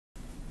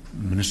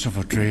Minister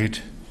for Trade,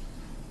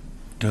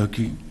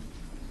 Turkey,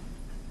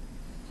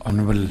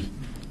 Honorable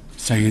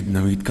Syed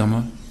Naveed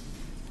Qamar,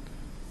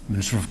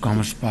 Minister of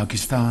Commerce,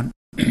 Pakistan,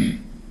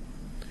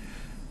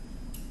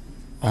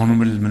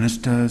 Honorable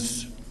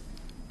Ministers,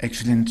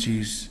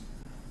 Excellencies,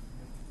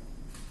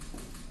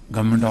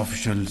 government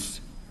officials,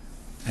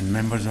 and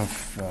members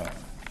of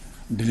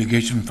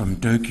delegation from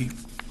Turkey.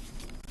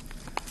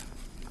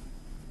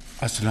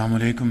 Assalamu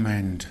alaikum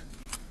and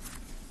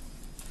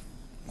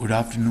good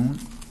afternoon.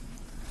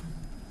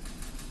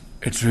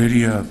 It's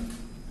really a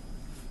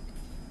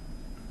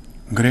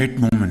great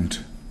moment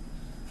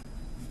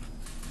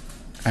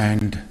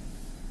and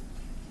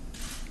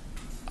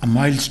a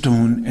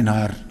milestone in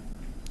our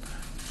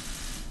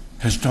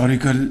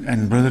historical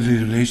and brotherly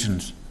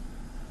relations,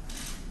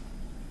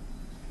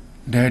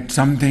 that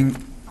something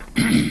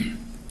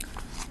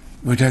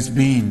which has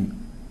been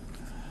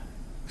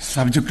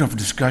subject of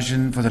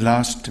discussion for the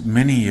last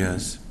many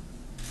years,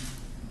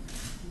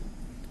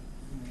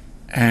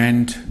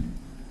 and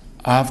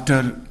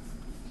after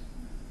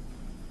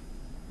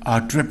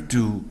our trip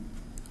to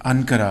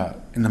Ankara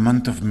in the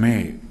month of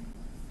May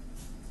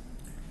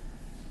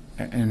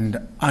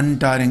and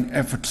untiring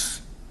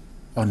efforts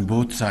on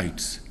both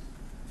sides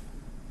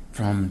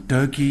from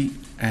Turkey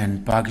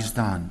and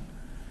Pakistan,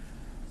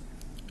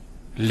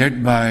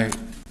 led by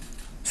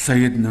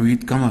Syed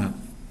Naveed Qamar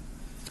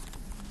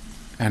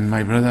and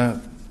my brother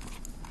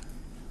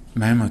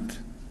Mehmet,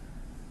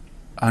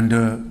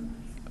 under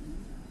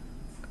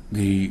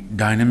the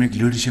dynamic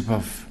leadership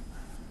of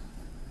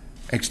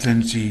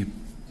Excellency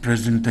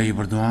President Tayyip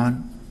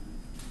Erdogan,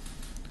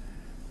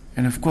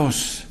 and of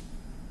course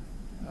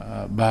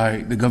by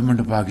the government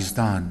of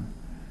Pakistan,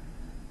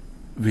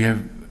 we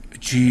have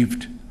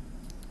achieved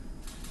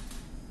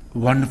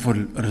wonderful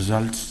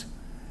results,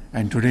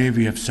 and today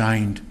we have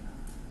signed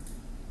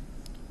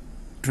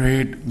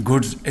trade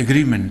goods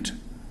agreement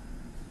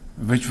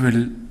which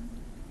will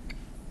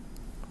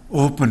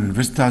open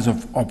vistas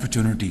of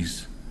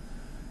opportunities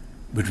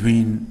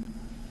between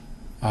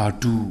our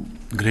two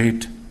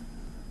great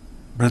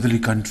brotherly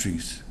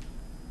countries,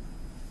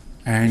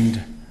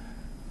 and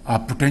our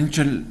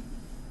potential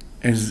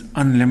is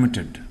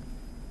unlimited.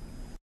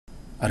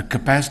 Our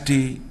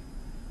capacity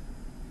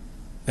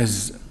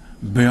is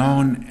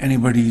beyond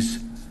anybody's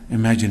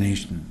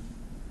imagination,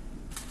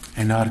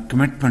 and our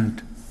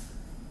commitment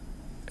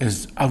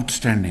is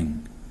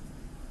outstanding.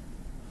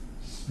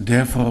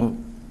 Therefore,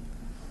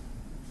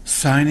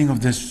 signing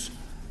of this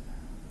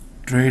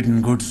trade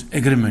and goods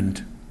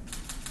agreement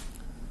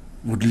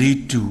would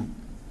lead to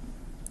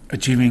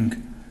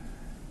achieving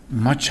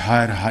much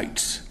higher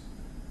heights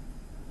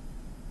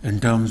in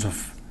terms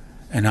of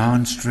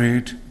enhanced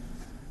trade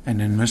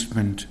and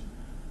investment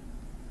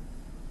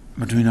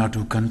between our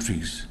two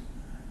countries.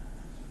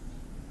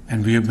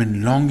 And we have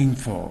been longing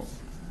for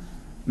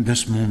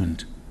this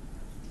moment.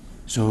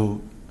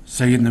 So,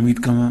 Syed Naveed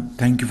Qamar,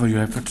 thank you for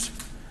your efforts,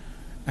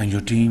 and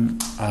your team,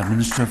 our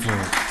Minister for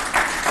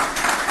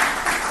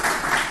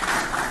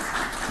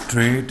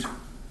Trade,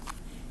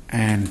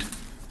 and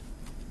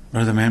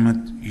Brother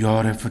Mehmet,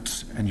 your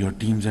efforts and your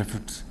team's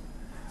efforts,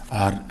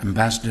 our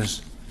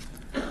ambassadors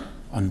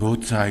on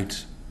both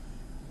sides,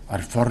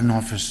 our Foreign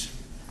Office,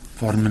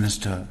 Foreign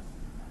Minister.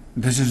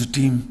 This is a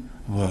team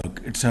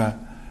work, it's a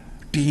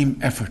team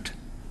effort,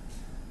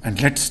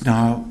 and let's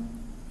now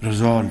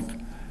resolve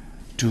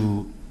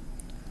to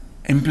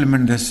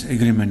implement this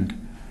agreement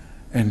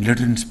in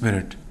Latin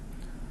spirit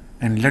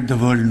and let the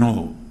world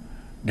know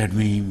that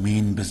we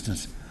mean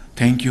business.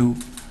 Thank you.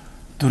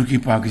 Turkey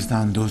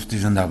Pakistan Dosti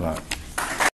Zindabad.